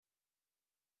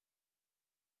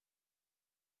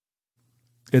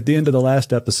at the end of the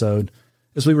last episode,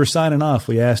 as we were signing off,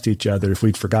 we asked each other if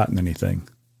we'd forgotten anything.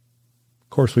 Of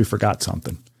course, we forgot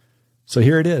something. So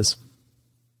here it is.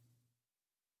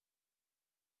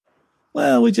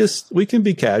 Well, we can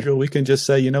be casual. We can just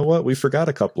say, you know what? We forgot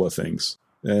a couple of things.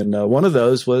 And one of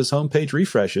those was homepage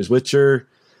refreshes, which are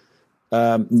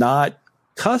not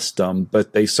custom,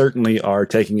 but they certainly are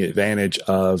taking advantage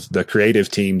of the creative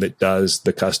team that does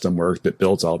the custom work that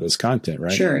builds all this content,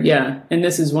 right? Sure, yeah. And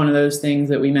this is one of those things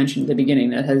that we mentioned at the beginning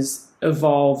that has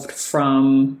evolved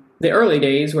from the early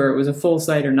days where it was a full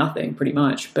site or nothing pretty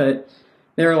much. But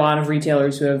there are a lot of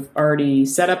retailers who have already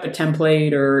set up a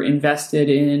template or invested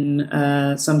in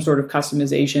some sort of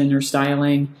customization or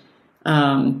styling.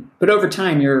 But over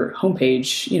time, your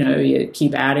homepage, you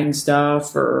keep adding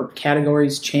stuff or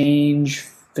categories change,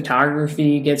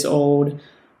 photography gets old.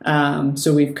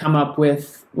 So we've come up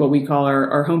with what we call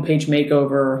our homepage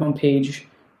makeover or homepage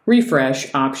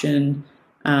refresh option,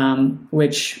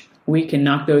 which we can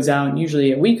knock those out in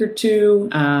usually a week or two.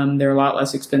 They're a lot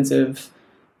less expensive,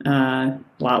 a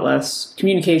lot less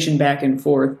communication back and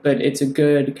forth, but it's a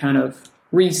good kind of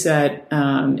reset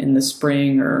in the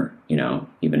spring or,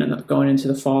 even going into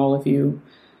the fall if you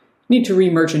need to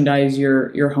re-merchandise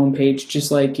your homepage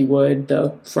just like you would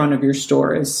the front of your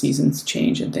store as seasons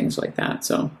change and things like that.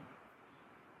 So,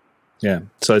 yeah.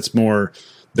 So it's more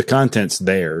the content's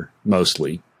there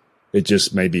mostly. It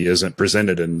just maybe isn't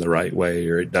presented in the right way,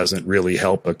 or it doesn't really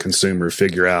help a consumer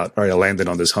figure out, all right, I landed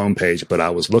on this homepage, but I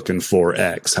was looking for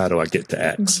X. How do I get to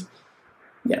X?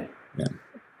 Yeah. Yeah.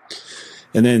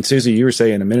 And then, Susie, you were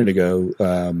saying a minute ago,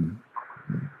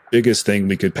 biggest thing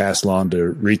we could pass along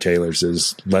to retailers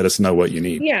is let us know what you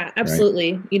need. Yeah,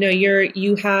 absolutely. Right?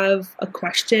 You have a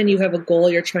question, you have a goal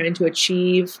you're trying to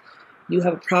achieve, you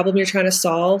have a problem you're trying to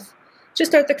solve.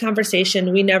 Just start the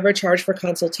conversation. We never charge for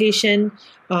consultation.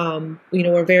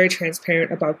 We're very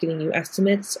transparent about getting you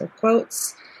estimates or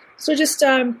quotes. So just,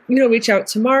 reach out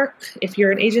to Mark. If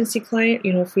you're an agency client,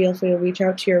 feel free to reach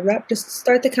out to your rep. Just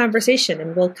start the conversation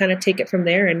and we'll kind of take it from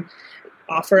there and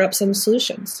offer up some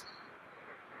solutions.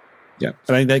 Yeah,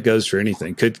 I think that goes for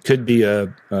anything. Could be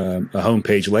a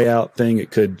homepage layout thing.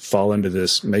 It could fall into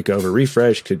this makeover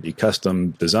refresh. Could be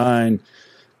custom design,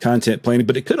 content planning,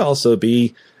 but it could also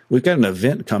be, we've got an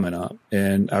event coming up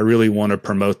and I really want to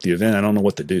promote the event. I don't know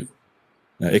what to do.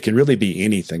 It can really be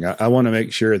anything. I want to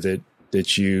make sure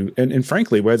that you, and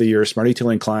frankly, whether you're a Smart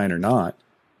Detailing client or not,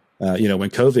 when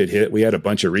COVID hit, we had a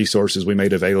bunch of resources we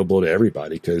made available to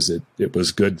everybody because it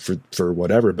was good for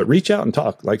whatever. But reach out and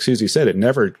talk. Like Susie said, it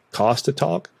never costs to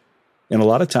talk. And a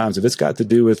lot of times, if it's got to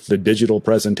do with the digital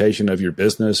presentation of your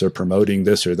business or promoting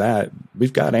this or that,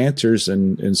 we've got answers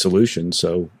and solutions.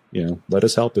 So, let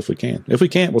us help if we can. If we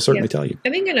can't, we'll certainly tell you. I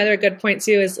think another good point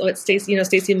too is what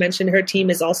Stacy mentioned. Her team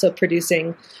is also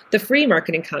producing the free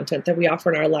marketing content that we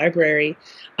offer in our library.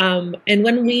 And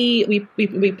when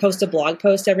we post a blog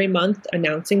post every month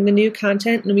announcing the new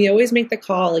content, and we always make the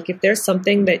call, like if there's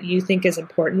something that you think is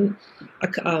important,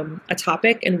 a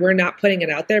topic, and we're not putting it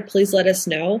out there, please let us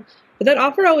know. But that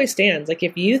offer always stands. Like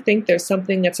if you think there's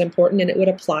something that's important and it would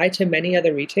apply to many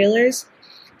other retailers,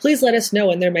 please let us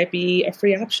know and there might be a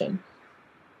free option.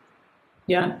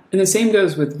 Yeah. And the same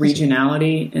goes with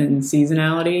regionality and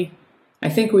seasonality. I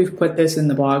think we've put this in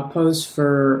the blog post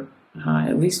for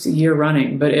at least a year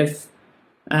running. But if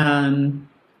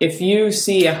you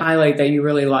see a highlight that you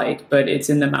really like, but it's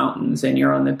in the mountains and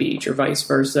you're on the beach or vice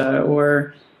versa,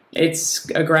 or it's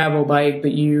a gravel bike,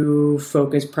 but you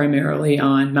focus primarily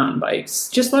on mountain bikes,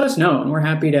 just let us know. And we're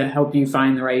happy to help you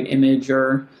find the right image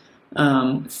or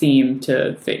theme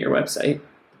to fit your website.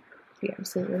 Yeah,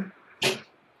 absolutely.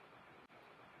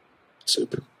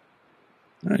 Super.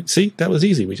 All right. See, that was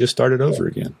easy. We just started over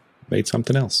again. Made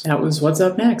something else. That was what's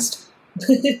up next.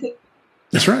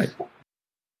 That's right.